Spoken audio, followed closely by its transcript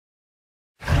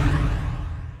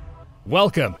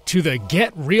Welcome to the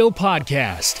Get Real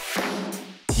Podcast,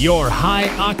 your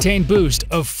high-octane boost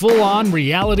of full-on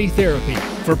reality therapy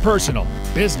for personal,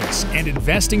 business, and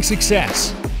investing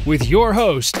success with your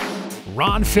host,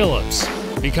 Ron Phillips,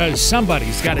 because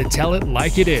somebody's got to tell it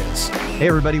like it is. Hey,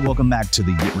 everybody. Welcome back to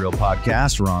the Get Real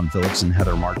Podcast. Ron Phillips and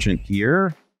Heather Marchant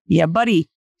here. Yeah, buddy.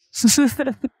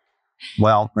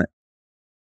 Well,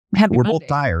 Happy we're Monday. both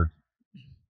tired.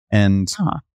 And,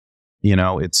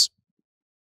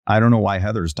 I don't know why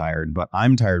Heather's tired, but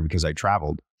I'm tired because I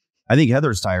traveled. I think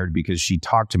Heather's tired because she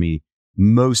talked to me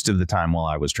most of the time while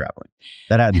I was traveling.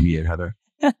 That had to be it, Heather.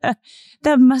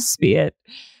 That must be it.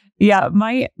 Yeah,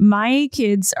 my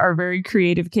kids are very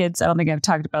creative kids. I don't think I've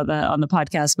talked about that on the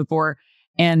podcast before.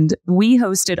 And we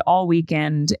hosted all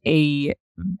weekend a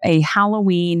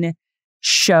Halloween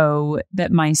show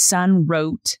that my son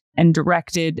wrote and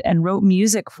directed and wrote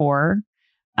music for.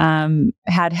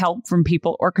 Had help from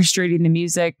people orchestrating the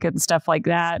music and stuff like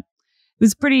that.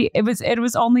 It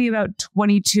was only about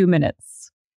 22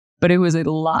 minutes, but it was a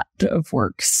lot of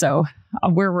work. So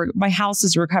my house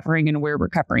is recovering and we're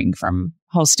recovering from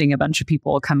hosting a bunch of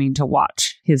people coming to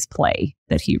watch his play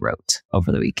that he wrote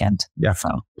over the weekend. Yeah.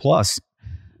 So plus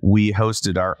we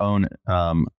hosted our own,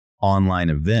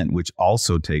 online event, which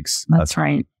also takes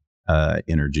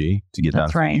energy to get done.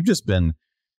 That's right. You've just been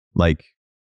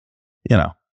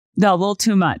no, a little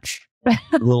too much. a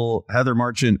little Heather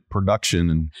Marchant production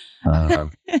and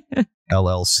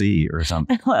LLC or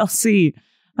something. LLC.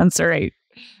 That's right.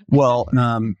 Well,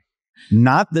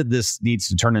 not that this needs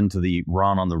to turn into the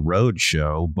Ron on the Road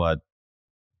show, but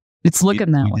It's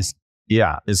looking that way.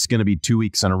 It's going to be 2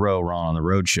 weeks in a row Ron on the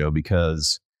Road show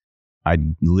because I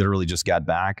literally just got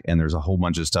back and there's a whole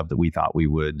bunch of stuff that we thought we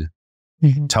would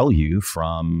tell you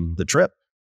from the trip.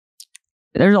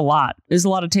 There's a lot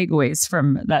of takeaways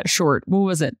from that short. What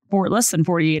was it? Less than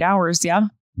 48 hours. Yeah.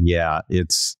 Yeah.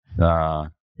 It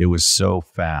was so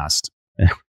fast.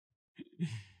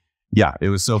 Yeah, it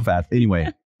was so fast.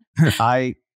 Anyway,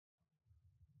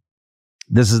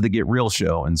 this is the Get Real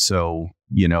show. And so,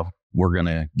 we're going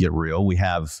to get real. We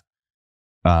have,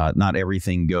 not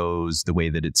everything goes the way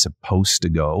that it's supposed to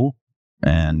go.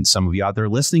 And some of you out there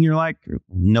listening, you're like,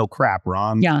 no crap,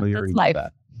 Ron. Yeah, that's life.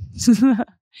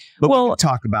 But we can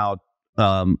talk about,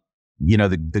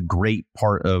 the great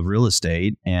part of real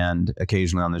estate. And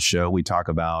occasionally on the show, we talk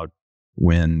about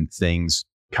when things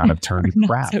kind of turn to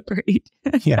crap. So great.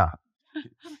 Yeah.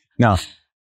 Now,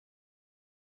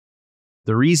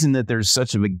 the reason that there's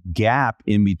such a big gap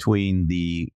in between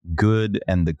the good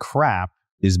and the crap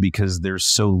is because there's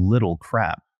so little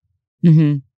crap.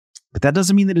 Mm-hmm. But that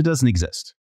doesn't mean that it doesn't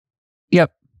exist.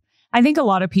 Yep. I think a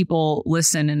lot of people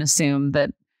listen and assume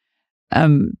that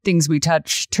things we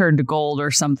touch turn to gold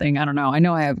or something. I don't know. I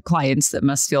know I have clients that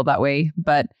must feel that way,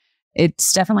 but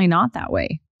it's definitely not that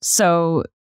way. So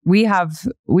we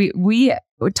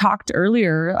talked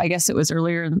earlier, I guess it was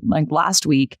earlier, like last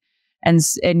week,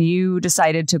 and you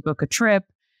decided to book a trip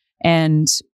and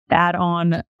add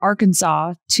on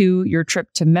Arkansas to your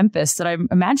trip to Memphis that I'm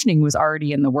imagining was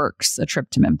already in the works, a trip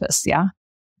to Memphis. Yeah.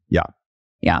 Yeah.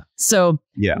 Yeah. So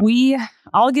yeah,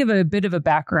 I'll give a bit of a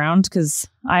background because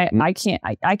I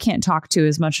can't talk to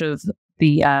as much of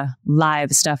the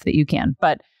live stuff that you can.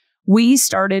 But we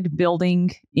started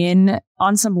building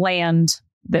on some land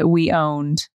that we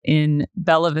owned in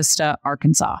Bella Vista,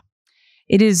 Arkansas.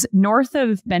 It is north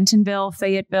of Bentonville,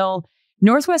 Fayetteville.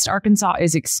 Northwest Arkansas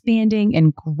is expanding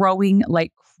and growing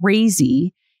like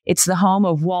crazy. It's the home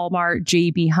of Walmart,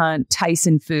 J.B. Hunt,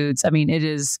 Tyson Foods. I mean, it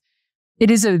is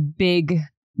a big,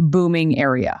 booming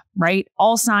area, right?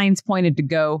 All signs pointed to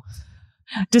go.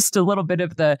 Just a little bit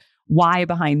of the why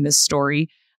behind this story.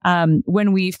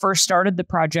 When we first started the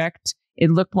project, it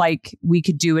looked like we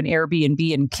could do an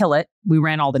Airbnb and kill it. We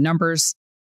ran all the numbers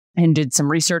and did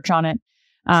some research on it.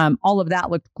 All of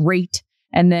that looked great.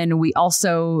 And then we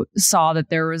also saw that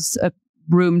there was a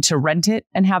room to rent it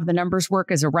and have the numbers work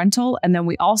as a rental. And then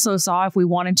we also saw if we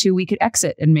wanted to, we could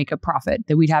exit and make a profit,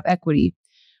 that we'd have equity.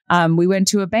 We went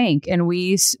to a bank and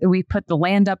we put the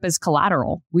land up as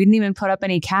collateral. We didn't even put up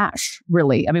any cash,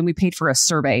 really. I mean, we paid for a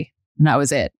survey and that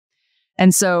was it.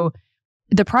 And so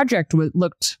the project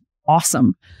looked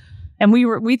awesome. And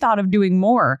we thought of doing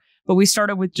more, but we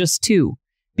started with just 2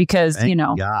 because, Thank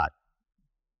God.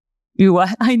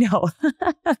 I know.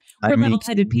 We're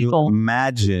level-headed people.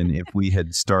 Imagine if we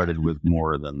had started with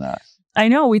more than that. I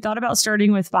know. We thought about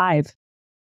starting with 5.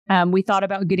 We thought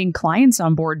about getting clients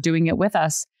on board doing it with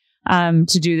us to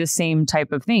do the same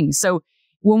type of thing. So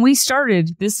when we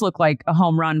started, this looked like a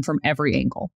home run from every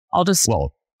angle. I'll just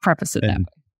preface it that way.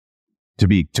 To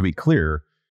be clear,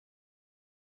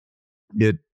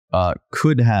 it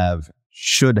could have,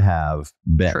 should have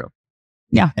been. True.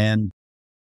 Yeah. And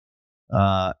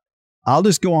I'll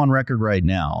just go on record right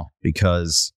now,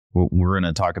 because we're going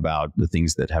to talk about the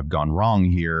things that have gone wrong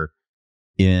here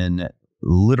in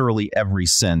literally every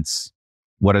sense.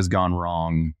 What has gone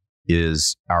wrong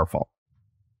is our fault.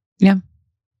 Yeah.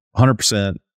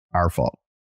 100% our fault.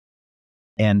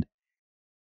 And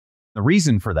the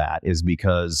reason for that is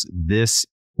because this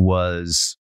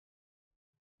was,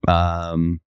 this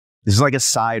is like a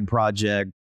side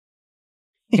project.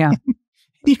 Yeah.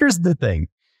 Here's the thing.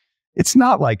 It's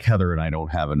not like Heather and I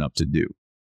don't have enough to do.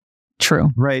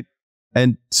 True. Right.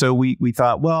 And so we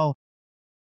thought, well,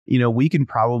 we can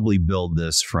probably build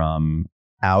this from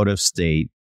out of state.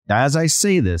 Now, as I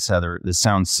say this, Heather, this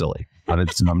sounds silly, but I'm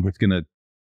just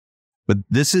but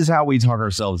this is how we talk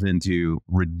ourselves into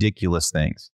ridiculous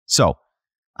things. So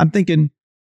I'm thinking,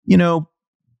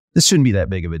 this shouldn't be that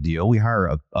big of a deal. We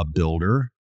hire a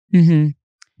builder. Mm-hmm.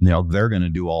 They're going to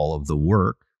do all of the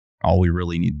work. All we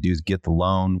really need to do is get the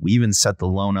loan. We even set the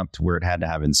loan up to where it had to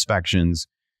have inspections.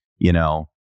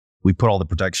 We put all the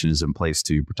protections in place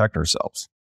to protect ourselves.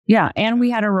 Yeah. And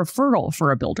we had a referral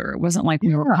for a builder. It wasn't like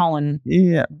we were calling.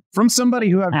 Yeah. From somebody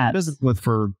who I've been business with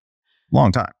for a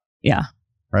long time. Yeah.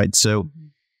 Right. So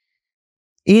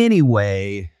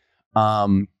anyway.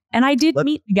 And I did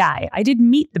meet the guy. I did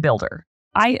meet the builder.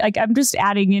 I'm just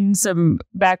adding in some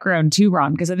background too,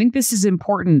 Ron, because I think this is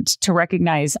important to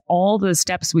recognize all the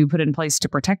steps we put in place to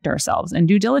protect ourselves and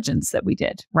due diligence that we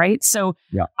did. Right. So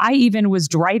yeah. I even was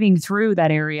driving through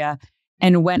that area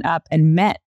and went up and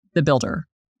met the builder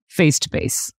face to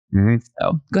face.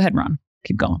 So go ahead, Ron.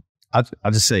 Keep going. I'll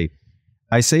just say,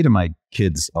 I say to my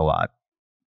kids a lot,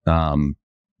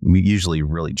 we usually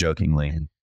really jokingly,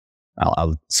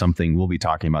 we'll be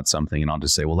talking about something and I'll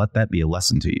just say, well, let that be a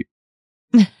lesson to you.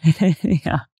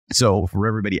 Yeah. So for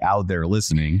everybody out there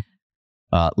listening,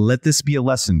 let this be a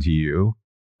lesson to you.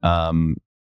 I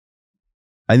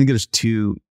think there's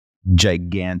two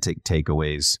gigantic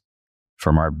takeaways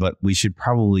but we should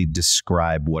probably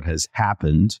describe what has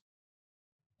happened.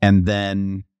 And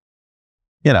then,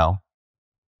 then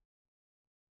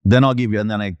I'll give you,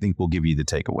 and then I think we'll give you the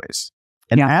takeaways.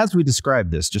 And as we describe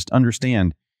this, just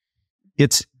understand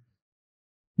it's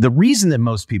the reason that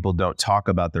most people don't talk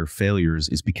about their failures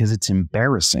is because it's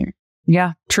embarrassing.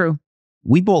 Yeah, true.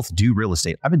 We both do real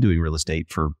estate. I've been doing real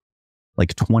estate for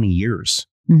like 20 years.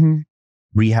 Mm-hmm.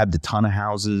 Rehabbed a ton of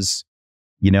houses,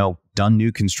 done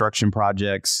new construction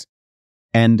projects.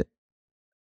 And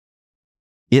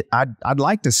I'd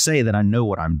like to say that I know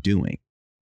what I'm doing.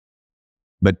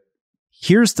 But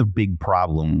here's the big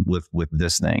problem with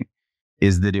this thing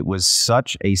is that it was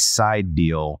such a side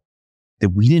deal that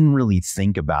we didn't really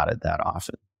think about it that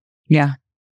often. Yeah.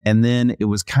 And then it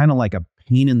was kind of like a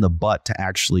pain in the butt to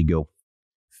actually go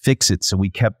fix it. So we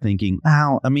kept thinking,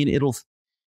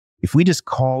 if we just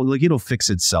call, it'll fix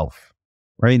itself.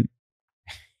 Right.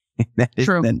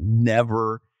 True. That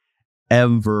never,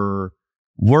 ever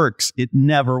works. It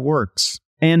never works.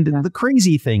 And the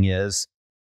crazy thing is,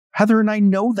 Heather and I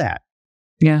know that.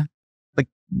 Yeah. Like,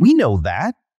 we know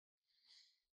that.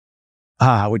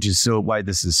 Which is why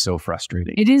this is so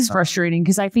frustrating. It is frustrating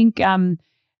because I think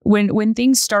when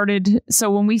things started,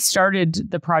 so when we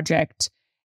started the project,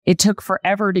 it took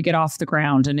forever to get off the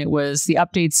ground. And it was the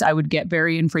updates I would get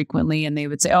very infrequently. And they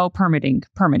would say, oh, permitting.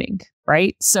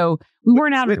 Right. So we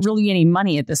weren't out really any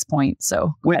money at this point.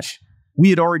 So which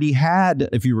we had already had,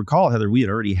 if you recall, Heather, we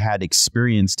had already had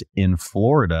experienced in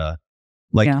Florida,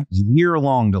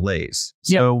 year-long delays.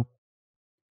 So,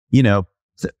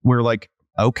 we're like,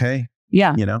 okay.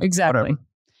 Yeah, exactly. Whatever.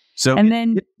 So and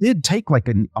then it did take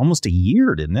almost a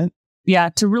year, didn't it? Yeah,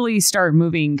 to really start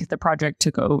moving, the project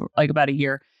took over about a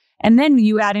year. And then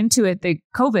you add into it that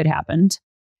COVID happened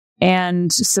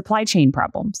and supply chain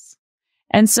problems.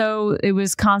 And so it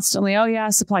was constantly,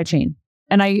 supply chain.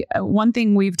 And one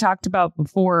thing we've talked about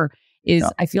before is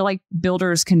I feel like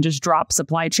builders can just drop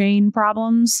supply chain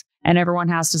problems and everyone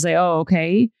has to say, oh,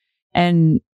 okay.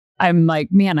 And I'm like,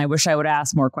 man, I wish I would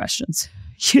ask more questions.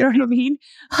 You know what I mean?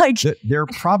 Like there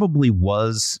probably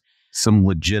was some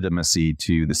legitimacy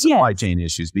to the supply chain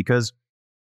issues because,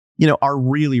 our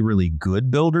really, really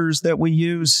good builders that we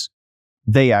use,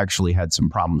 they actually had some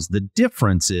problems. The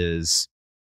difference is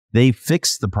they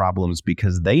fixed the problems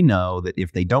because they know that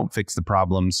if they don't fix the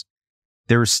problems,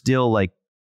 there's still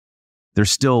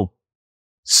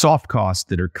soft costs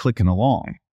that are clicking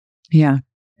along. Yeah,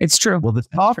 it's true. Well, the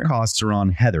soft costs are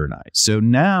on Heather and I. So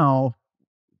now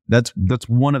that's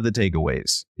one of the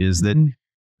takeaways is that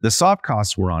the soft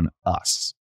costs were on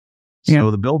us.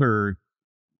 So the builder,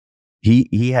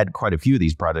 he had quite a few of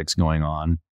these projects going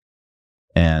on.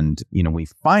 And, we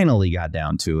finally got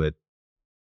down to it.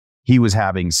 He was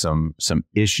having some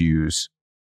issues,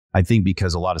 I think,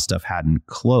 because a lot of stuff hadn't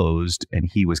closed and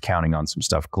he was counting on some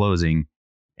stuff closing.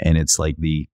 And it's like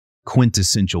the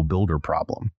quintessential builder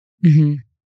problem. Mm-hmm.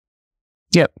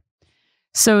 Yep.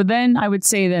 So then I would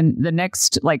say then the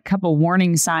next couple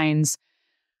warning signs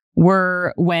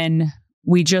were when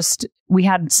we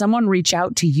had someone reach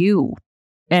out to you.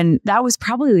 And that was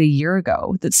probably a year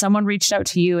ago that someone reached out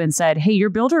to you and said, hey, your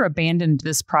builder abandoned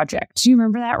this project. Do you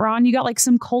remember that, Ron? You got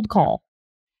some cold call.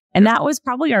 And that was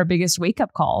probably our biggest wake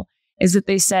up call, is that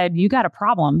they said, you got a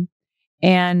problem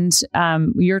and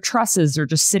your trusses are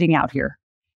just sitting out here.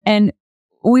 And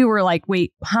we were like,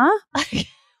 wait, huh?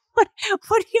 What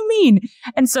do you mean?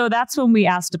 And so that's when we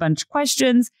asked a bunch of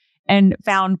questions and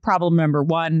found problem number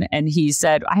one. And he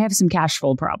said, I have some cash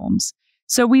flow problems.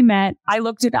 So we met. I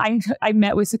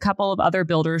met with a couple of other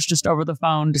builders just over the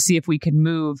phone to see if we could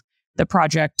move the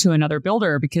project to another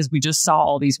builder, because we just saw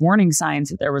all these warning signs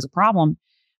that there was a problem.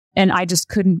 And I just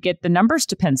couldn't get the numbers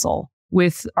to pencil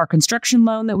with our construction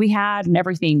loan that we had and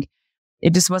everything.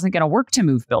 It just wasn't going to work to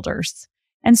move builders.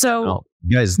 And so,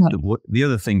 guys, the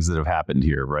other things that have happened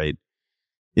here, right?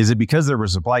 Is it because there were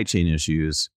supply chain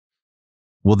issues?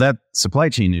 Well, that supply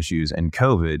chain issues and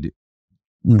COVID,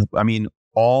 I mean,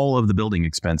 all of the building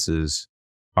expenses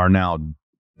are now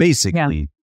basically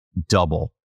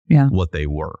double what they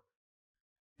were.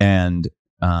 And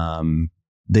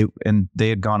they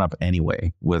had gone up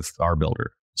anyway with our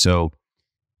builder. So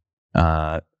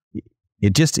it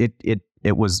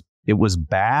was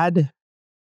bad.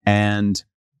 And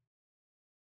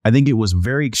I think it was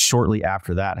very shortly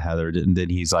after that, Heather, that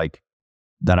he's like,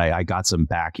 that I got some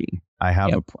backing. I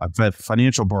have a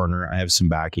financial partner. I have some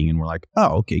backing. And we're like,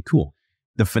 oh, okay, cool.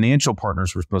 The financial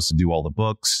partners were supposed to do all the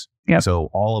books. Yep. So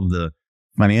all of the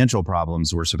financial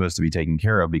problems were supposed to be taken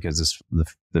care of, because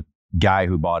the guy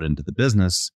who bought into the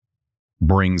business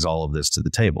brings all of this to the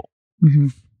table. Mm-hmm.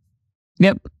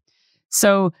 Yep.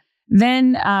 So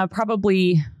then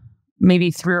probably maybe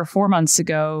 3 or 4 months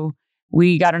ago,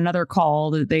 we got another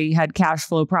call that they had cash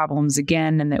flow problems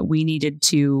again, and that we needed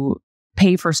to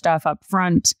pay for stuff up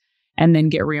front and then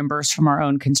get reimbursed from our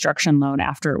own construction loan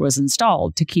after it was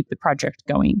installed to keep the project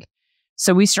going.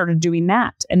 So we started doing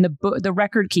that. And the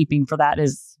record keeping for that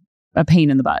is a pain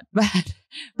in the butt.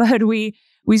 But we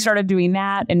started doing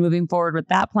that and moving forward with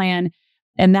that plan.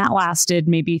 And that lasted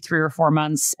maybe 3 or 4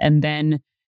 months. And then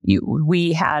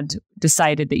we had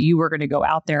decided that you were going to go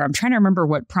out there. I'm trying to remember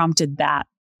what prompted that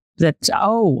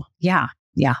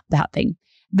thing.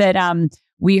 That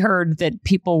we heard that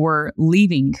people were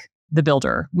leaving the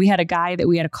builder. We had a guy that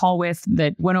we had a call with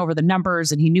that went over the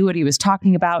numbers, and he knew what he was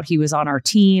talking about. He was on our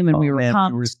team, and we were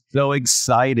pumped. We were so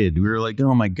excited. We were like,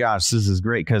 oh my gosh, this is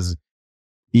great. Because,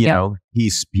 you know, he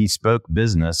spoke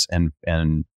business, and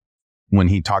when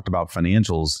he talked about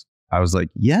financials, I was like,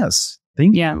 yes,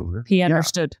 thank you. He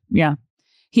understood. Yeah.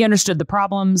 He understood the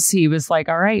problems. He was like,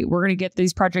 all right, we're going to get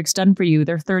these projects done for you.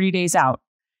 They're 30 days out.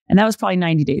 And that was probably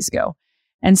 90 days ago.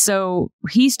 And so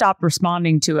he stopped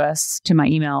responding to my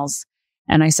emails.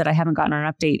 And I said, I haven't gotten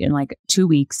an update in 2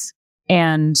 weeks.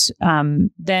 And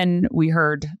then we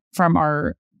heard from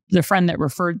the friend that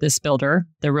referred this builder,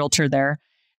 the realtor there,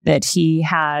 that he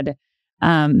had,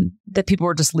 that people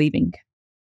were just leaving.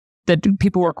 That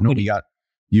people were quitting.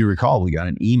 You recall, we got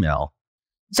an email.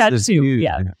 That too,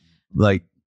 yeah.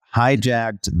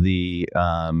 Hijacked the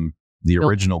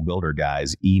original builder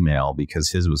guy's email,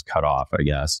 because his was cut off, I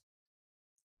guess,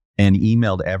 and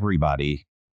emailed everybody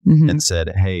and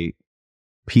said, hey,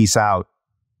 peace out.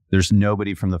 There's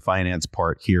nobody from the finance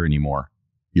part here anymore.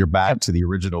 You're back to the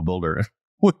original builder.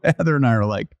 Heather and I are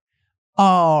like,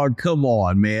 oh, come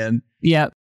on, man.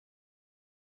 Yep.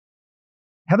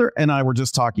 Heather and I were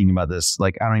just talking about this,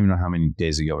 I don't even know how many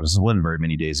days ago. It wasn't very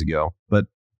many days ago, but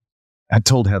I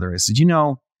told Heather, I said,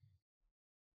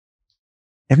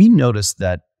 have you noticed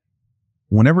that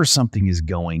whenever something is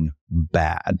going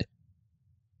bad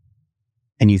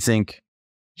and you think,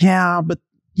 yeah, but,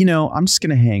 I'm just going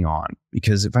to hang on,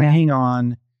 because if I hang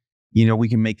on, we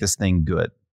can make this thing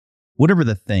good, whatever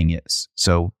the thing is.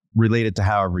 So relate it to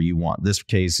however you want. This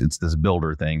case, it's this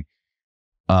builder thing.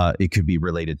 It could be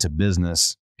related to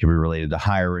business, could be related to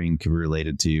hiring, could be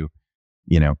related to,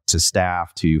 to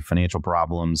staff, to financial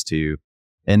problems,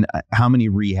 and how many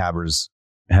rehabbers,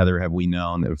 Heather, have we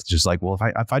known that it's just like, well,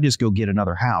 if I just go get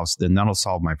another house, then that'll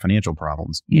solve my financial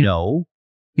problems. Yeah. No.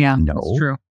 Yeah,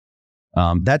 no.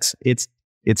 That's true.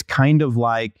 It's kind of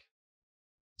like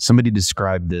somebody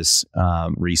described this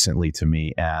recently to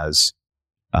me as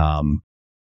a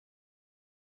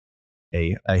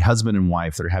husband and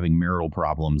wife that are having marital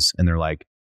problems, and they're like,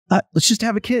 let's just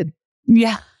have a kid.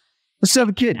 Yeah. Let's have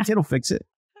a kid. Kid will fix it.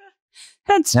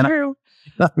 That's true.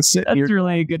 That's Here.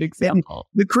 really a good example.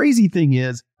 And the crazy thing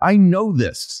is, I know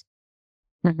this.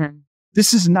 Mm-hmm.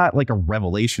 This is not like a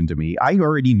revelation to me. I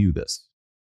already knew this.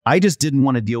 I just didn't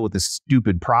want to deal with this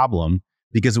stupid problem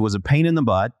because it was a pain in the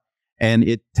butt and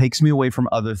it takes me away from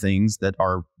other things that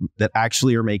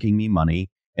actually are making me money.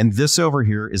 And this over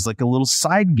here is like a little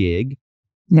side gig.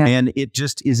 Yeah. And it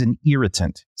just is an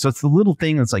irritant. So it's the little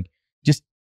thing that's like just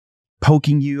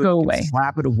poking you, go away,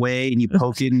 slap it away, and you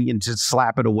poke it and just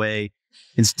slap it away.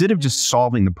 Instead of just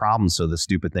solving the problem so the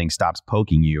stupid thing stops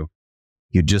poking you,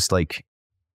 you just like,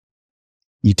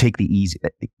 you take the easy.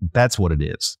 That's what it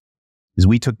is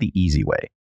we took the easy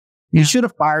way. Yeah. You should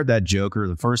have fired that joker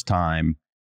the first time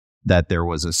that there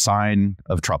was a sign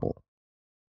of trouble.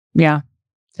 Yeah.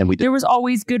 And there was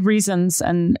always good reasons.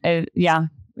 And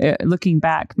looking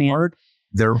back, man.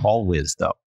 There always,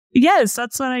 though. Yes,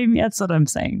 that's what I'm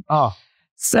saying. Oh.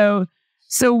 So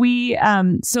we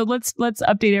let's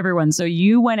update everyone. So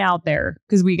you went out there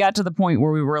because we got to the point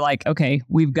where we were like, okay,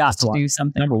 we've got to do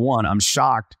something. Number one, I'm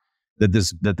shocked that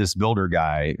this builder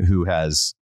guy who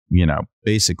has,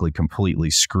 basically completely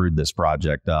screwed this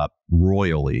project up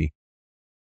royally.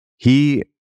 He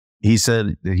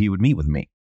said that he would meet with me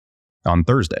on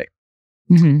Thursday.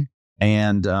 Mm-hmm.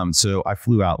 And so I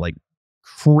flew out like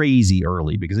crazy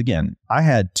early because, again, I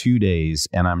had 2 days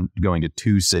and I'm going to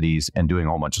 2 cities and doing a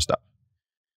whole bunch of stuff.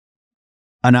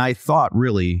 And I thought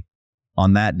really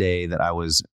on that day that I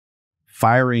was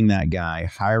firing that guy,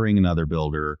 hiring another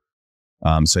builder.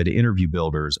 So I had to interview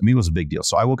builders. I mean, it was a big deal.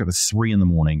 So I woke up at 3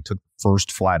 a.m, took the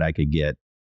first flight I could get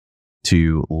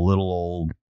to little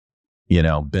old,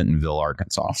 Bentonville,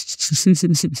 Arkansas.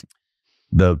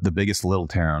 The biggest little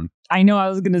town. I know I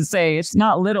was going to say it's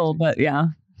not little, but yeah.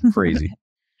 Crazy.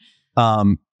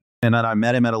 And then I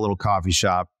met him at a little coffee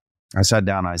shop. I sat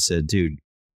down and I said, dude,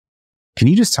 can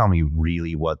you just tell me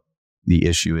really what the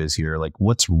issue is here? Like,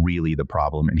 what's really the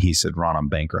problem? And he said, Ron, I'm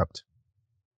bankrupt.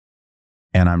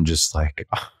 And I'm just like,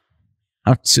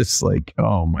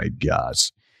 oh my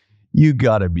gosh, you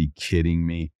gotta be kidding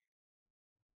me.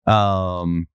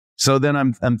 So then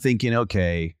I'm thinking,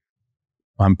 okay,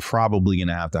 I'm probably going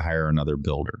to have to hire another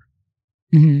builder.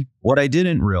 Mm-hmm. What I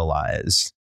didn't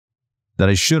realize that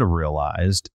I should have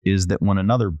realized is that when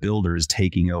another builder is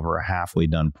taking over a halfway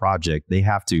done project, they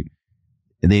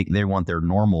want their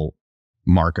normal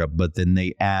markup, but then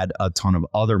they add a ton of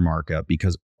other markup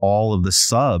because all of the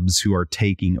subs who are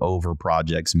taking over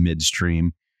projects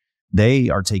midstream, they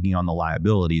are taking on the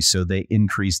liability. So they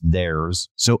increase theirs.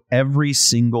 So every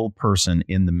single person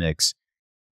in the mix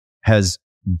has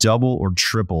double or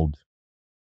tripled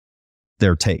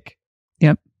their take.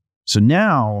 Yep. So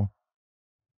now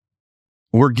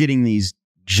we're getting these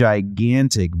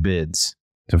gigantic bids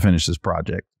to finish this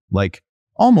project, like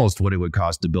almost what it would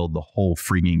cost to build the whole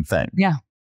freaking thing. Yeah.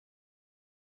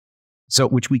 So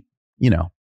which we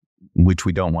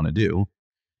don't want to do.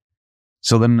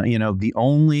 So then, the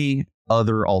only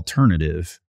other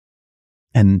alternative,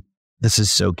 and this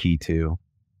is so key too,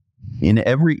 in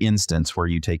every instance where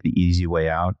you take the easy way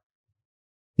out,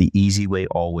 the easy way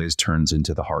always turns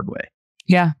into the hard way.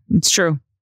 Yeah, it's true.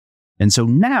 And so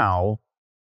now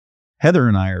Heather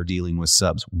and I are dealing with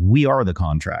subs. We are the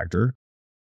contractor.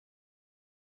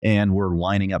 And we're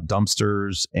lining up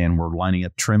dumpsters and we're lining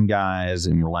up trim guys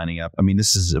and we're lining up. I mean,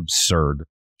 this is absurd.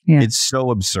 Yeah. It's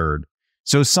so absurd.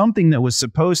 So something that was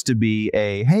supposed to be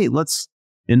hey, let's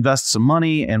invest some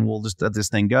money and we'll just let this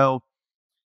thing go.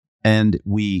 And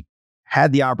we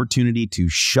had the opportunity to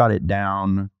shut it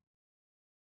down,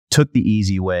 took the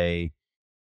easy way.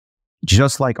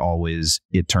 Just like always,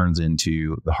 it turns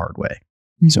into the hard way.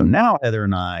 Mm-hmm. So now Heather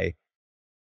and I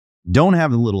don't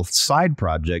have a little side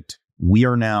project. We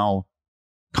are now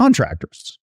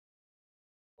contractors.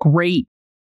 Great.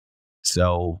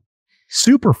 So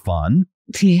super fun.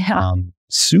 Yeah.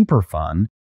 Super fun.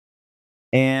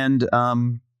 And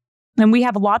we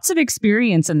have lots of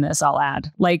experience in this, I'll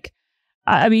add. Like,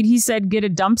 I mean, he said, get a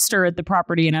dumpster at the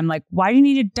property. And I'm like, why do you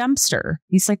need a dumpster?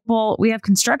 He's like, well, we have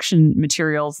construction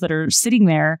materials that are sitting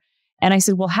there. And I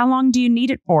said, well, how long do you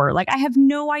need it for? Like, I have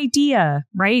no idea,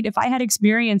 right? If I had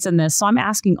experience in this. So I'm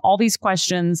asking all these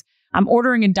questions. I'm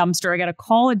ordering a dumpster. I got to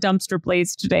call a dumpster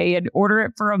place today and order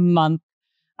it for a month.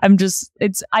 I'm just,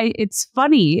 it's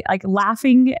funny, like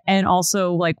laughing and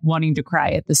also like wanting to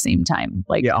cry at the same time.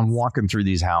 Like, yeah, I'm walking through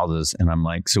these houses and I'm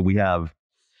like, so we have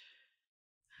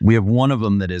one of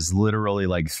them that is literally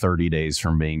like 30 days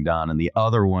from being done. And the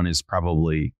other one is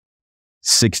probably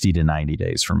 60 to 90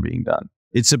 days from being done.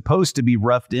 It's supposed to be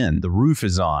roughed in. The roof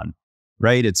is on,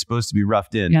 right? It's supposed to be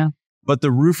roughed in. Yeah. but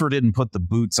the roofer didn't put the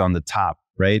boots on the top,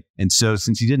 right? And so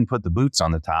since he didn't put the boots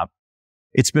on the top,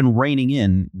 it's been raining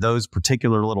in those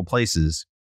particular little places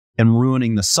and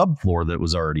ruining the subfloor that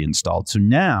was already installed. So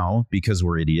now, because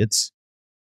we're idiots,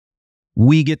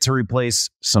 we get to replace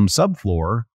some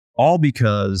subfloor, all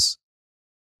because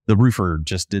the roofer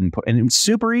just didn't put, and it was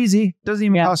super easy. Doesn't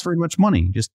even cost very much money.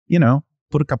 Just,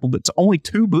 put a couple bits, only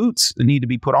 2 boots that need to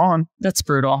be put on. That's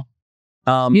brutal.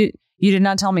 You did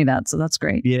not tell me that, so that's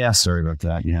great. Yeah, sorry about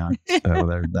that. Yeah, so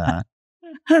there's that.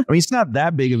 I mean, it's not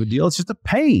that big of a deal. It's just a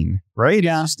pain, right?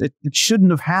 Yeah. It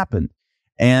shouldn't have happened.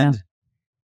 And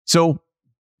so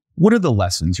what are the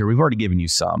lessons here? We've already given you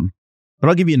some, but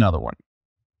I'll give you another one.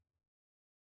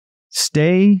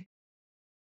 Stay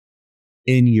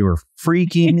in your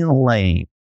freaking lane.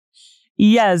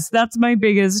 Yes, that's my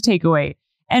biggest takeaway.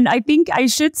 And I think I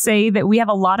should say that we have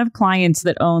a lot of clients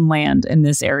that own land in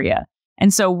this area.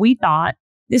 And so we thought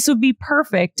this would be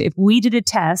perfect if we did a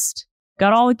test,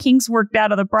 got all the kinks worked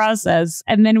out of the process,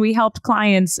 and then we helped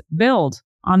clients build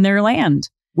on their land.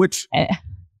 Which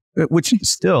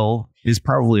still is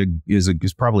probably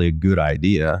a good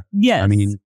idea. Yes. I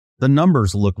mean, the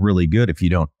numbers look really good if you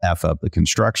don't F up the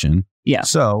construction. Yeah.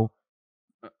 So,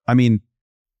 I mean,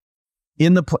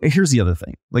 here's the other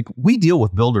thing. Like, we deal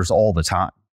with builders all the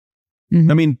time. Mm-hmm.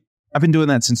 I mean, I've been doing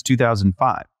that since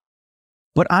 2005,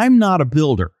 but I'm not a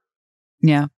builder.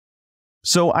 Yeah.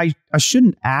 So I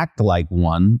shouldn't act like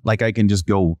one, like I can just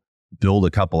go build a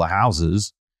couple of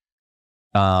houses.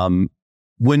 When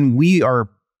we are,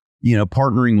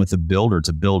 partnering with a builder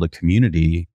to build a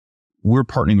community, we're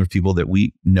partnering with people that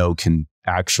we know can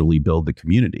actually build the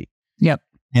community. Yep.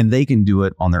 And they can do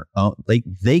it on their own. Like,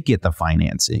 they get the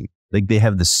financing. Like, they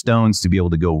have the stones to be able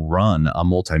to go run a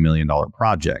multi-million-dollar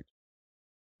project.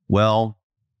 Well,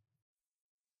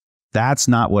 that's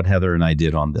not what Heather and I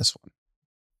did on this one.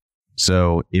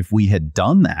 So if we had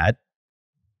done that,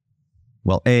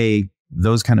 well,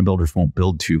 those kind of builders won't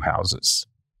build 2 houses,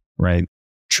 right?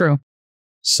 True.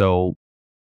 So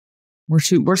we're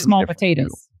small potatoes.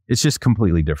 Deal. It's just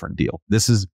completely different deal. This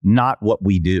is not what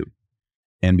we do.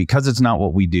 And because it's not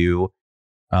what we do,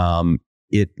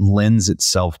 it lends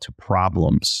itself to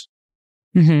problems.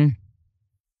 Mm-hmm.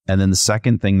 And then the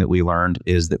second thing that we learned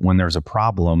is that when there's a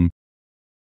problem,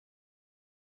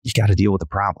 you got to deal with the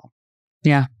problem.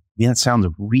 Yeah. Yeah, it sounds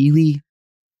really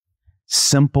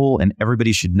simple and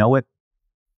everybody should know it.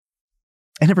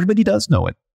 And everybody does know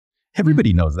it.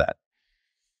 Everybody knows that.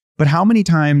 But how many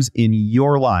times in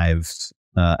your lives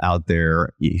out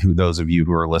there, those of you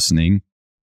who are listening,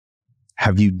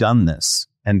 have you done this?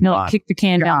 And kick the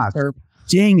can down the curb.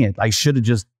 Dang it, I should have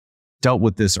just dealt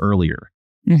with this earlier.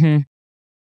 Mm-hmm.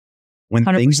 When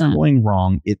 100%. Things are going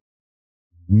wrong, it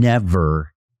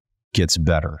never gets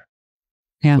better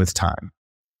with time.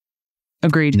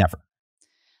 Agreed. Never.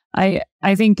 I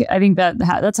think that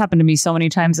that's happened to me so many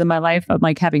times in my life. I'm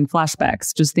like having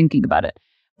flashbacks just thinking about it.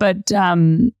 But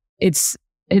it's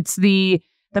the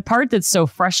part that's so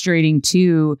frustrating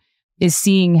too is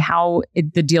seeing how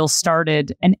the deal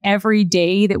started, and every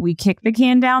day that we kick the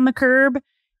can down the curb,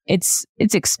 it's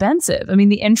expensive. I mean,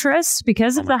 the interest,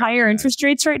 because of the higher interest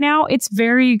rates right now, it's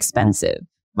very expensive.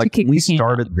 Like, when we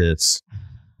started this,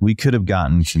 we could have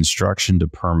gotten construction to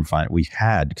perm we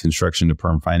had construction to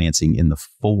perm financing in the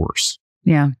 4s.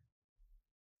 Yeah.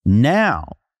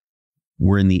 Now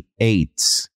we're in the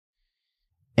 8s.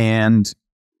 And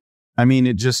I mean,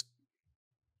 it's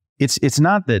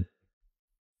not that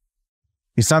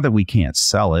we can't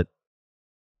sell it.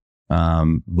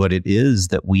 But it is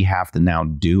that we have to now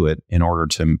do it in order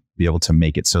to be able to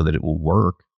make it so that it will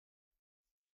work.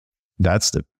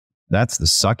 That's the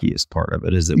suckiest part of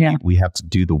it, is that we have to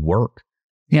do the work.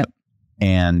 Yep.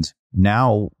 And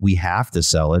now we have to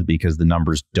sell it because the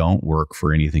numbers don't work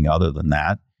for anything other than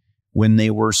that, when they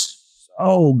were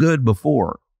so good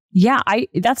before. Yeah,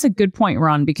 that's a good point,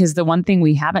 Ron, because the one thing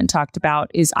we haven't talked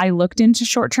about is I looked into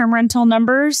short-term rental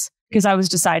numbers because I was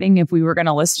deciding if we were going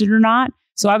to list it or not.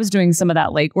 So I was doing some of that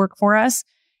legwork for us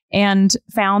and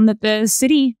found that the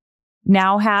city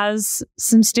now has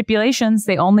some stipulations.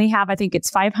 They only have, I think it's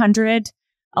 500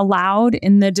 allowed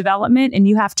in the development, and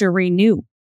you have to renew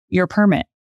your permit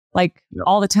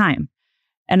all the time.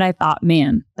 And I thought,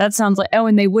 man, that sounds like,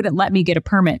 and they wouldn't let me get a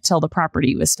permit till the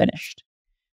property was finished.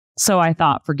 So I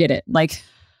thought, forget it. Like,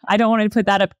 I don't want to put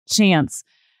that up chance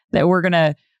that we're going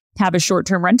to have a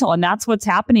short-term rental. And that's what's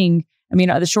happening. I mean,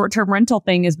 the short-term rental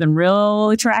thing has been real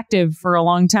attractive for a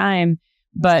long time,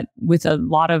 but with a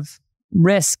lot of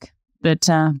risk that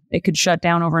it could shut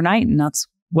down overnight. And that's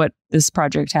what this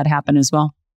project had happen as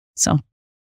well. So.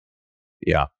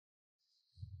 Yeah.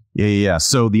 Yeah.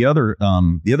 So the other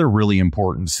really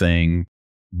important thing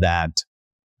that,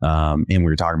 and we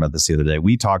were talking about this the other day,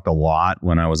 we talked a lot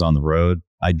when I was on the road.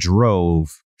 I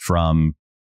drove from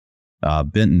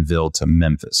Bentonville to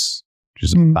Memphis, which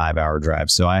is a 5-hour drive.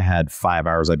 So I had 5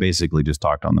 hours. I basically just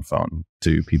talked on the phone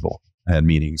to people. I had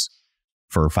meetings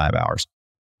for 5 hours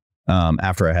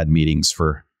after I had meetings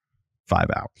for 5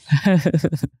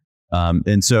 hours.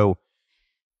 And so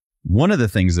one of the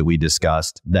things that we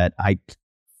discussed that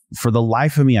for the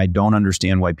life of me, I don't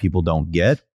understand why people don't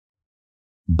get,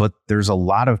 but there's a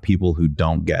lot of people who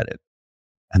don't get it.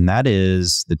 And that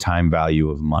is the time value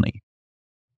of money.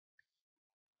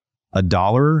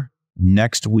 $1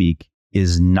 next week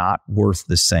is not worth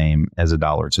the same as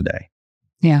 $1 today.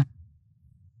 Yeah.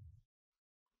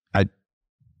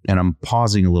 And I'm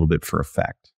pausing a little bit for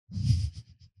effect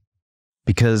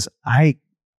because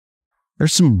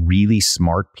there's some really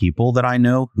smart people that I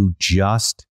know who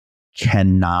just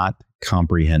cannot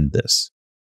comprehend this.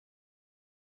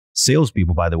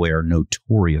 Salespeople, by the way, are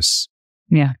notorious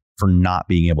for not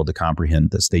being able to comprehend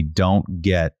this. They don't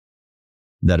get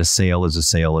that a sale is a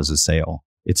sale is a sale.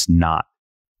 It's not.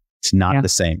 It's not the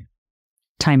same.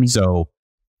 Timing. So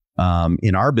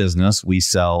in our business, we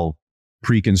sell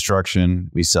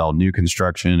pre-construction, we sell new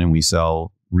construction, and we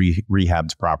sell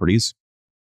rehabbed properties.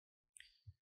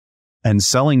 And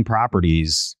selling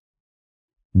properties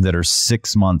that are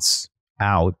 6 months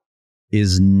out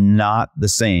is not the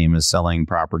same as selling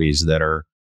properties that are,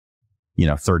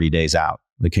 30 days out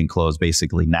that can close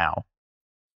basically now.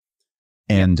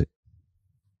 And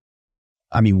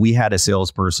I mean, we had a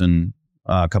salesperson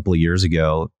a couple of years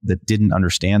ago that didn't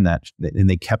understand that, and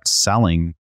they kept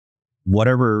selling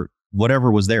whatever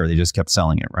was there. They just kept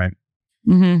selling it, right?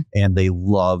 Mm-hmm. And they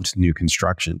loved new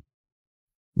construction,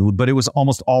 but it was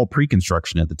almost all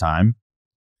pre-construction at the time.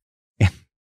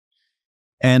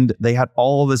 And they had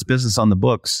all this business on the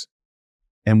books.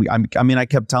 And I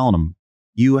kept telling them,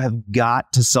 you have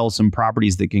got to sell some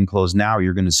properties that can close now.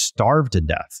 You're going to starve to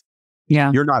death.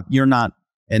 Yeah. You're not.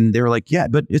 And they were like, yeah,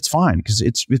 but it's fine. Because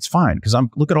it's fine. Because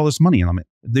look at all this money.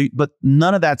 But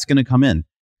none of that's going to come in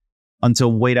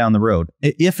until way down the road.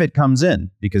 If it comes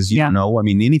in, because you don't know, I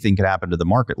mean, anything could happen to the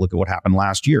market. Look at what happened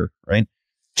last year, right?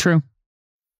 True.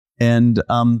 And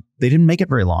they didn't make it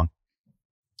very long.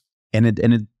 And it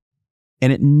didn't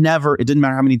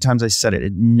matter how many times I said it,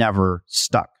 it never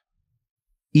stuck.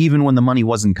 Even when the money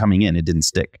wasn't coming in, it didn't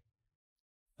stick.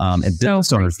 And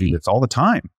business owners do this all the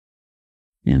time.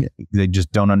 Yeah. They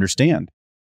just don't understand.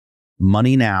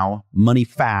 Money now, money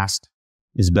fast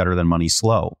is better than money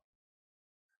slow,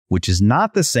 which is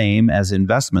not the same as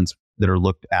investments that are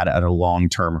looked at a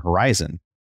long-term horizon.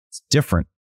 It's different.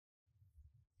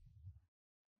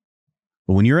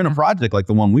 But when you're in a project like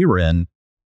the one we were in,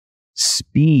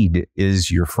 speed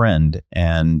is your friend.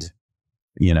 And,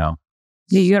 you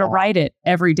got to write it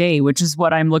every day, which is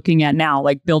what I'm looking at now,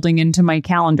 like building into my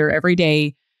calendar every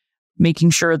day, making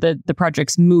sure that the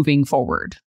project's moving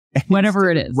forward, whatever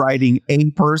it is. Writing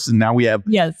a person. Now we have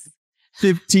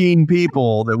 15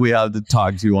 people that we have to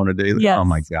talk to on a daily. Yes. Oh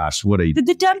my gosh. Did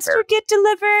the dumpster get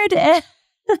delivered?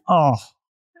 Oh,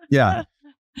 yeah.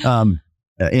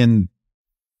 And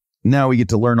now we get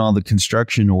to learn all the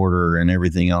construction order and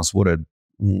everything else.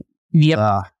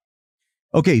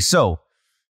 Okay. So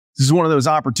this is one of those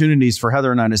opportunities for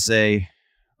Heather and I to say,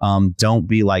 don't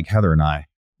be like Heather and I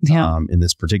in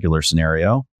this particular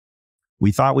scenario.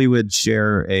 We thought we would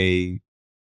share a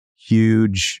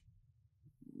huge,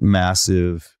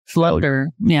 massive flutter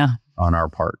on our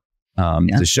part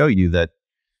to show you that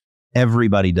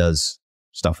everybody does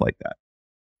stuff like that.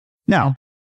 Now,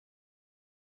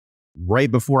 right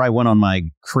before I went on my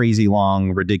crazy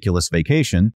long, ridiculous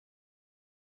vacation,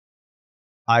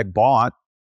 I bought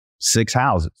 6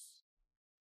 houses.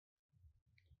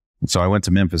 So I went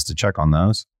to Memphis to check on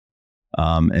those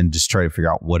and just try to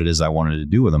figure out what it is I wanted to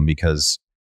do with them because,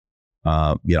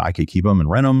 I could keep them and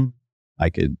rent them. I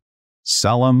could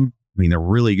sell them. I mean, they're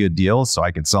really good deals. So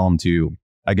I could sell them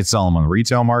on the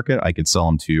retail market. I could sell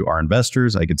them to our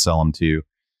investors. I could sell them to,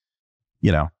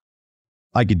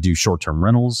 I could do short-term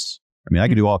rentals. I mean, I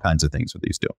could do all kinds of things with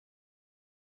these two.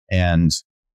 And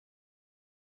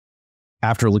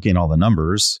after looking at all the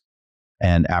numbers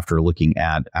and after looking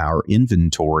at our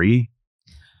inventory,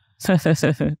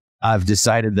 I've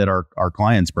decided that our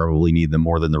clients probably need them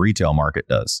more than the retail market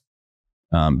does.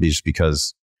 Just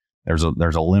because there's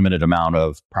a limited amount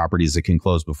of properties that can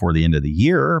close before the end of the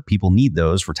year. People need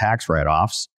those for tax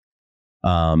write-offs.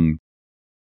 And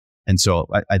so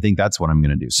I think that's what I'm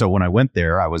going to do. So when I went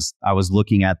there, I was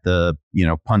looking at the,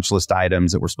 punch list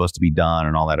items that were supposed to be done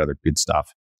and all that other good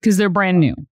stuff. Because they're brand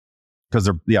new.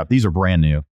 These are brand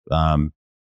new. I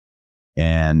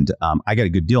got a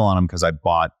good deal on them because I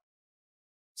bought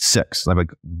 6. I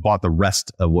bought the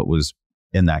rest of what was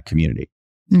in that community.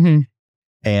 Mm-hmm.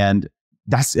 And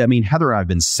Heather and I have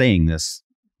been saying this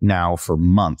now for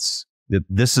months, that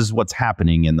this is what's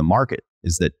happening in the market,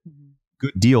 is that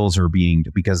good deals are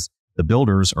because the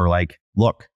builders are like,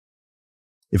 look,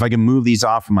 if I can move these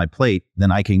off of my plate,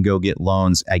 then I can go get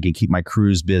loans. I can keep my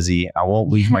crews busy. I won't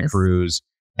lose my crews,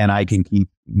 and I can keep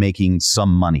making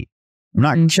some money. I'm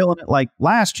not killing it like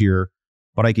last year,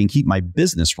 but I can keep my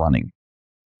business running.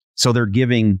 So they're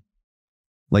giving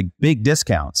like big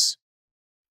discounts.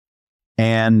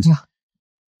 And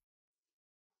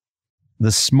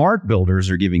the smart builders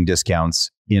are giving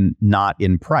discounts not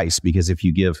in price, because if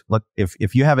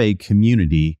you have a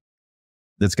community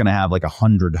that's going to have like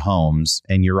 100 homes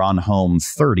and you're on home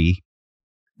 30,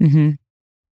 and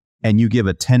you give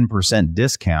a 10%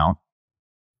 discount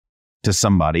to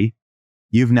somebody,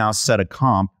 you've now set a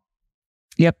comp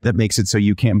that makes it so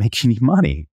you can't make any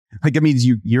money. Like, it means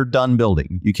you're done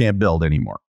building. You can't build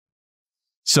anymore.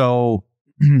 So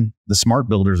the smart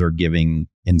builders are giving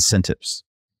incentives,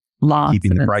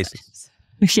 keeping the prices.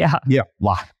 Yeah.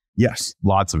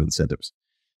 Lots of incentives.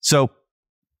 So,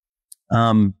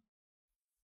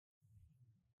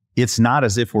 it's not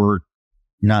as if we're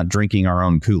not drinking our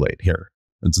own Kool-Aid here.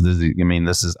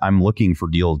 I'm looking for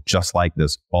deals just like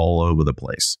this all over the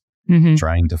place,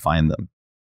 trying to find them.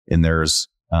 And there's,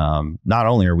 not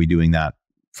only are we doing that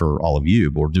for all of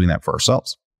you, but we're doing that for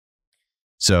ourselves.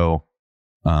 So,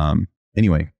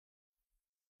 anyway,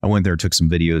 I went there, took some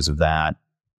videos of that.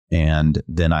 And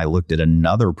then I looked at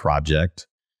another project,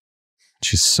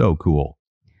 which is so cool.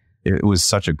 It was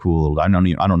such a cool, I don't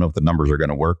know if the numbers are going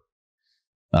to work.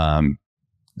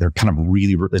 They're kind of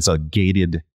it's a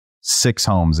gated 6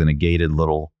 homes in a gated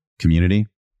little community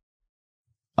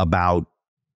about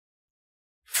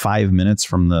 5 minutes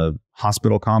from the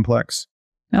hospital complex.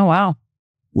 Oh, wow.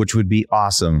 Which would be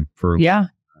awesome for,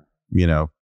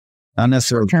 not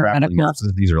necessarily traveling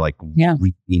nurses. These are like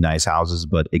really nice houses,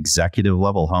 but executive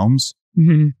level homes.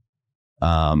 And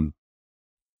I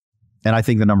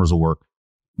think the numbers will work,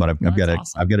 but I've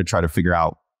got to try to figure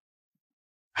out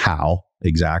how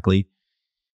exactly.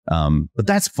 But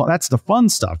that's fun. That's the fun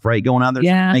stuff, right? Going out there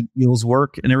to make deals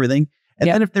work and everything. And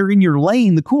then if they're in your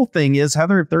lane, the cool thing is,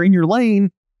 Heather, if they're in your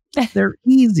lane, they're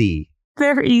easy.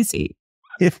 They're easy.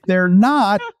 If they're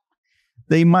not,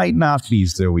 they might not be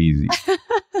so easy.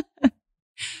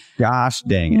 Gosh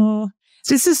dang it.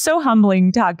 This is so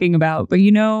humbling talking about, but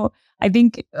I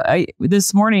think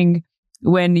this morning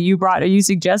when you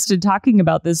suggested talking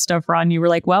about this stuff, Ron, you were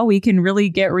like, well, we can really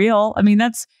get real. I mean,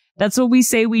 that's what we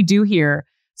say we do here.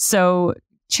 So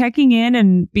checking in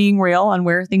and being real on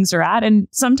where things are at. And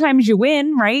sometimes you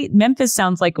win, right? Memphis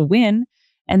sounds like a win.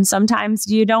 And sometimes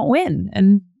you don't win.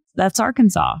 And that's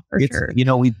Arkansas for sure.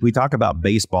 We talk about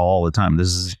baseball all the time. This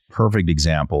is a perfect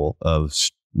example of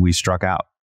we struck out.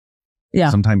 Yeah.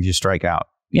 Sometimes you strike out.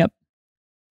 Yep.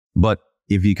 But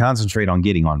if you concentrate on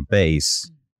getting on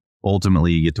base,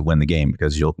 ultimately you get to win the game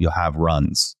because you'll have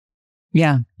runs.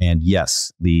 Yeah. And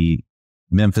yes, the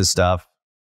Memphis stuff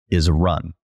is a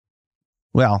run.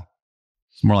 Well,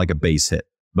 it's more like a base hit,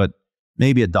 but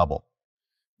maybe a double.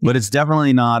 But it's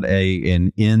definitely not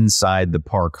an inside the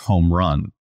park home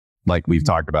run like we've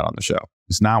talked about on the show.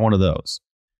 It's not one of those.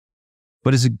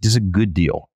 But it's a good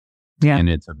deal. Yeah. And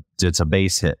it's a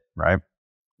base hit, right?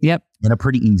 Yep. And a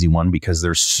pretty easy one because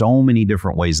there's so many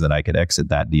different ways that I could exit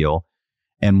that deal.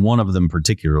 And one of them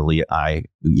particularly, I've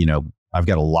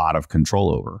got a lot of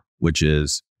control over, which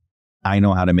is I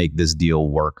know how to make this deal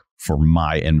work for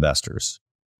my investors.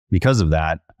 Because of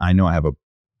that, I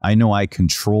know I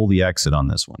control the exit on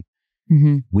this one.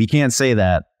 Mm-hmm. We can't say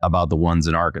that about the ones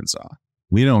in Arkansas.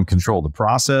 We don't control the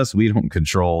process. We don't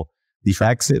control the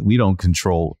exit. We don't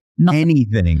control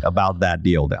anything about that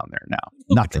deal down there now.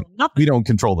 Nothing. We don't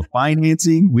control the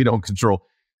financing. We don't control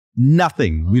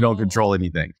nothing. We don't control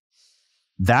anything.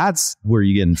 That's where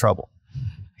you get in trouble.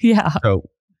 Yeah. So,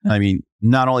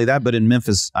 not only that, but in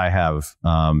Memphis, I have,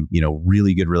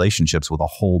 really good relationships with a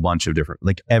whole bunch of different,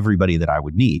 like everybody that I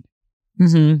would need.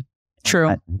 Mm-hmm.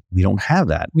 True. We don't have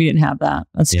that. We didn't have that.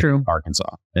 That's true.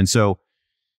 Arkansas. And so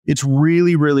it's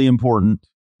really, really important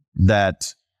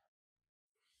that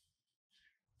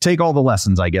take all the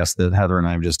lessons, I guess, that Heather and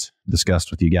I have just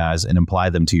discussed with you guys and apply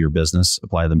them to your business,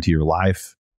 apply them to your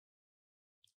life,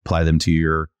 apply them to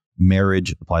your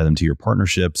marriage, apply them to your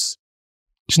partnerships.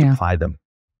 Just apply them.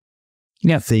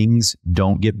 Yeah. Things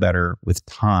don't get better with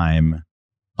time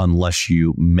unless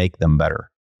you make them better.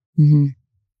 Mm-hmm.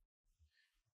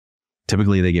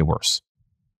 Typically, they get worse.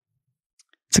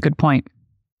 It's a good point.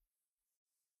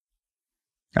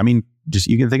 I mean, just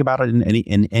you can think about it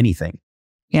in anything.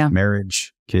 Yeah.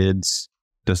 Marriage, kids,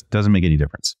 doesn't make any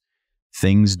difference.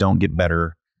 Things don't get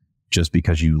better just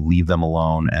because you leave them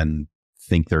alone and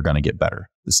think they're going to get better.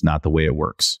 It's not the way it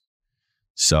works.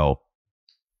 So,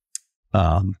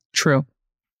 true.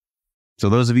 So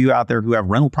those of you out there who have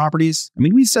rental properties, I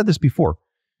mean, we said this before.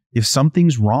 If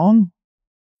something's wrong,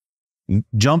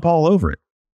 jump all over it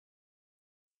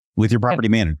with your property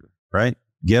manager, right?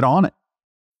 Get on it,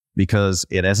 because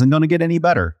it isn't going to get any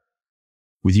better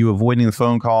with you avoiding the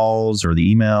phone calls or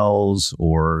the emails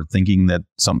or thinking that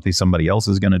somebody else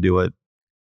is going to do it.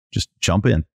 Just jump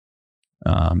in.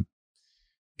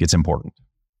 It's important.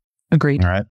 Agreed. All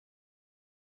right.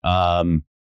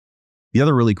 The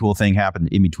other really cool thing happened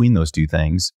in between those two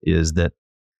things is that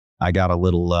I got a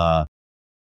little,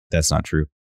 that's not true.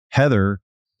 Heather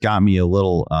got me a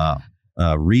little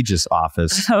Regis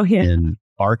office in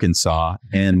Arkansas,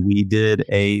 and we did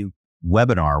a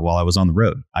webinar while I was on the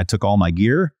road. I took all my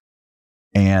gear,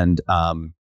 and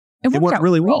it went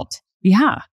really well.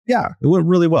 Yeah. Yeah, it went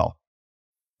really well.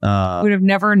 Would have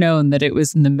never known that it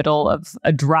was in the middle of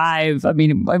a drive. I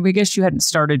mean, I guess you hadn't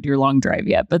started your long drive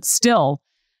yet, but still,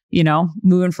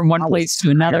 moving from one place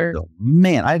to another.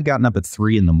 Man, I had gotten up at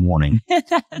 3 a.m.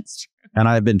 That's true. And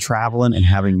I've been traveling and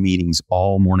having meetings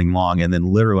all morning long. And then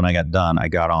literally when I got done, I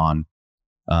got on.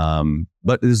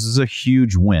 But this is a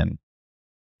huge win.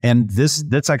 And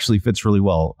that's actually fits really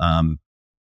well. About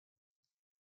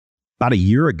a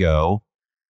year ago,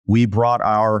 we brought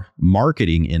our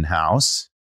marketing in-house.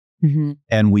 Mm-hmm.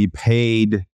 And we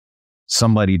paid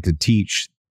somebody to teach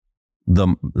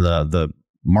the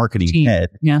marketing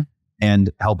head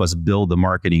and help us build the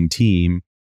marketing team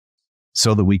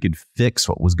so that we could fix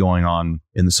what was going on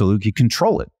so that we could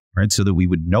control it, right? So that we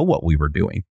would know what we were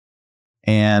doing.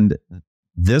 And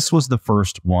this was the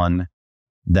first one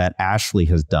that Ashley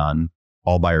has done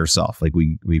all by herself. Like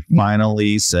we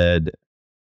finally said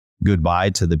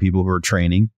goodbye to the people who were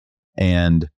training,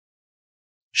 and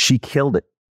she killed it.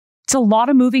 It's a lot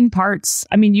of moving parts.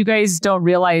 I mean, you guys don't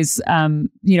realize,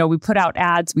 we put out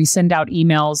ads, we send out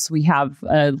emails, we have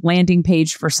a landing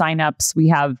page for signups, we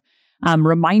have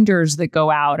reminders that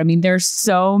go out. I mean, there's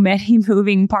so many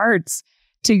moving parts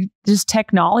to just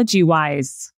technology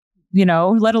wise,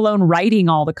 let alone writing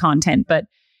all the content, but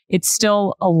it's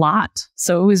still a lot.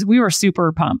 So we were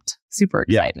super pumped, super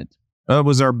excited. Yeah. It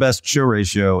was our best show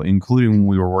ratio, including when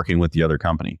we were working with the other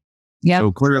company. Yeah.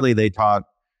 So clearly they taught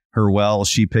her well.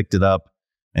 She picked it up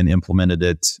and implemented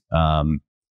it. And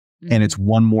it's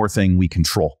one more thing we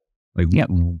control. Like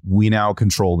we now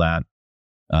control that.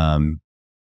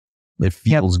 It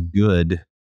feels good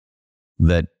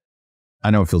that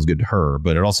I know it feels good to her,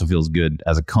 but it also feels good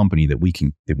as a company that we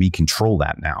control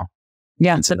that now.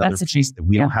 Yeah. So that's a piece that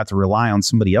we don't have to rely on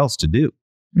somebody else to do.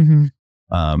 Mm-hmm.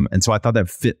 And so I thought that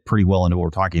fit pretty well into what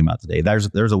we're talking about today.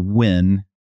 There's a win.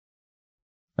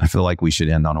 I feel like we should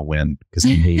end on a win because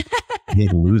I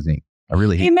hate losing. I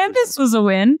really hate. Hey, Memphis was a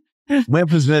win.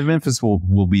 Memphis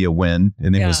will be a win,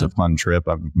 and it was a fun trip.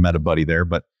 I met a buddy there,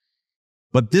 but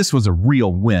this was a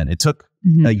real win. It took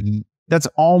that's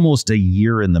almost a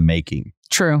year in the making.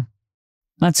 True,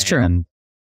 that's true. And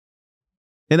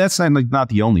that's not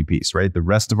the only piece, right? The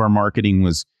rest of our marketing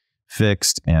was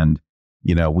fixed, and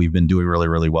we've been doing really,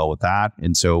 really well with that.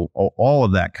 And so all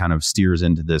of that kind of steers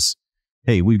into this.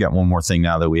 Hey, we've got one more thing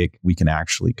now that we can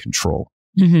actually control,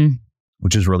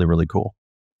 which is really, really cool.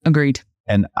 Agreed.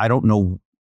 And I don't know,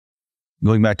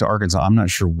 going back to Arkansas, I'm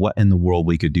not sure what in the world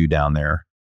we could do down there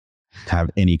to have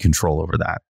any control over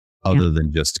that other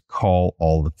than just call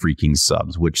all the freaking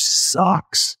subs, which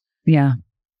sucks. Yeah.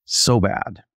 So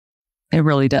bad. It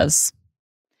really does.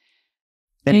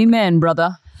 Amen,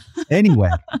 brother. Anyway,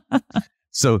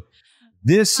 so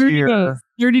this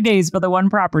 30 days for the one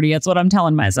property. That's what I'm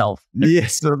telling myself. Yeah.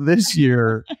 So this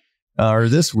year or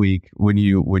this week, when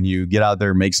you get out there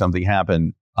and make something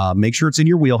happen, make sure it's in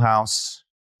your wheelhouse.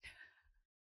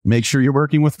 Make sure you're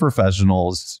working with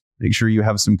professionals. Make sure you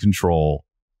have some control,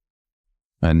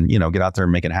 and get out there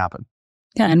and make it happen.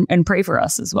 Yeah, and pray for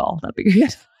us as well. That'd be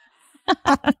good.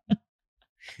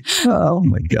 Oh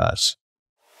my gosh.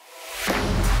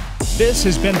 This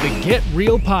has been the Get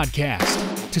Real Podcast.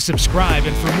 To subscribe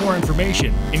and for more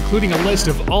information, including a list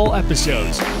of all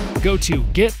episodes, go to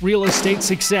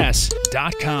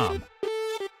getrealestatesuccess.com.